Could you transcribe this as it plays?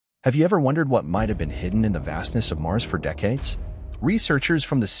Have you ever wondered what might have been hidden in the vastness of Mars for decades? Researchers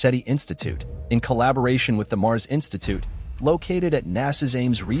from the SETI Institute, in collaboration with the Mars Institute, located at NASA's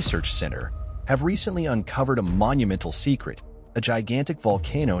Ames Research Center, have recently uncovered a monumental secret, a gigantic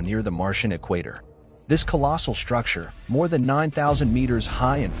volcano near the Martian equator. This colossal structure, more than 9,000 meters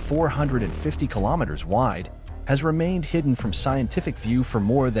high and 450 kilometers wide, has remained hidden from scientific view for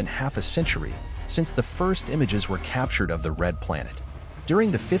more than half a century, since the first images were captured of the red planet.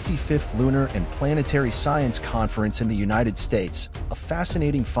 During the 55th Lunar and Planetary Science Conference in the United States, a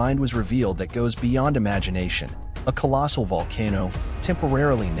fascinating find was revealed that goes beyond imagination. A colossal volcano,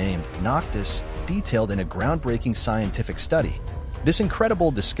 temporarily named Noctis, detailed in a groundbreaking scientific study. This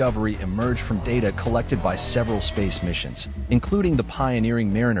incredible discovery emerged from data collected by several space missions, including the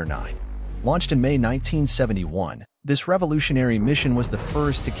pioneering Mariner 9. Launched in May 1971, this revolutionary mission was the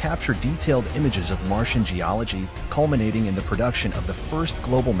first to capture detailed images of Martian geology, culminating in the production of the first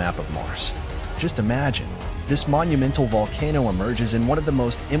global map of Mars. Just imagine, this monumental volcano emerges in one of the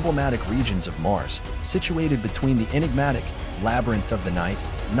most emblematic regions of Mars, situated between the enigmatic labyrinth of the night,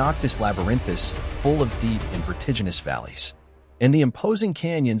 Noctis Labyrinthus, full of deep and vertiginous valleys, and the imposing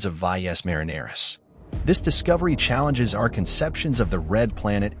canyons of Valles Marineris. This discovery challenges our conceptions of the red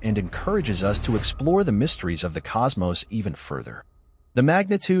planet and encourages us to explore the mysteries of the cosmos even further. The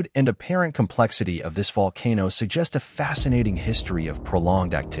magnitude and apparent complexity of this volcano suggest a fascinating history of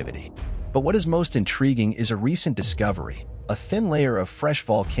prolonged activity. But what is most intriguing is a recent discovery, a thin layer of fresh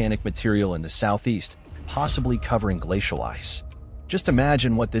volcanic material in the southeast, possibly covering glacial ice. Just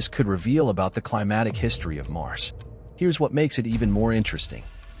imagine what this could reveal about the climatic history of Mars. Here's what makes it even more interesting.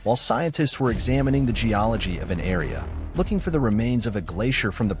 While scientists were examining the geology of an area, looking for the remains of a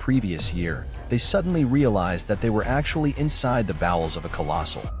glacier from the previous year, they suddenly realized that they were actually inside the bowels of a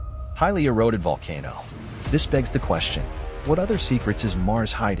colossal, highly eroded volcano. This begs the question, what other secrets is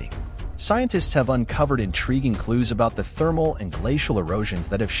Mars hiding? Scientists have uncovered intriguing clues about the thermal and glacial erosions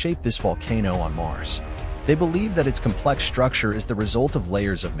that have shaped this volcano on Mars. They believe that its complex structure is the result of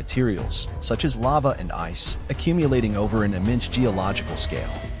layers of materials, such as lava and ice, accumulating over an immense geological scale.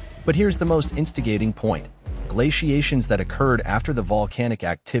 But here's the most instigating point. Glaciations that occurred after the volcanic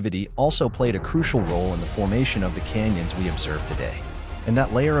activity also played a crucial role in the formation of the canyons we observe today. And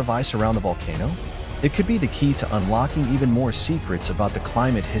that layer of ice around the volcano? It could be the key to unlocking even more secrets about the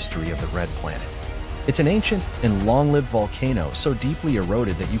climate history of the red planet. It's an ancient and long-lived volcano so deeply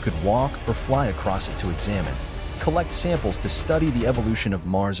eroded that you could walk or fly across it to examine, collect samples to study the evolution of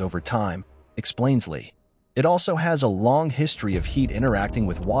Mars over time, explains Lee. It also has a long history of heat interacting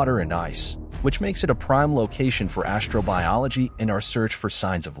with water and ice, which makes it a prime location for astrobiology and our search for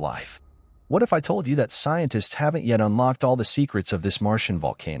signs of life. What if I told you that scientists haven't yet unlocked all the secrets of this Martian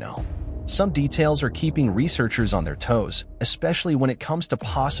volcano? Some details are keeping researchers on their toes, especially when it comes to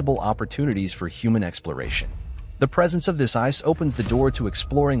possible opportunities for human exploration. The presence of this ice opens the door to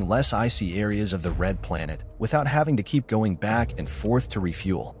exploring less icy areas of the red planet without having to keep going back and forth to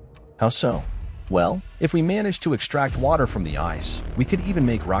refuel. How so? Well, if we manage to extract water from the ice, we could even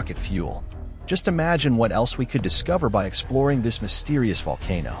make rocket fuel. Just imagine what else we could discover by exploring this mysterious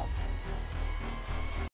volcano.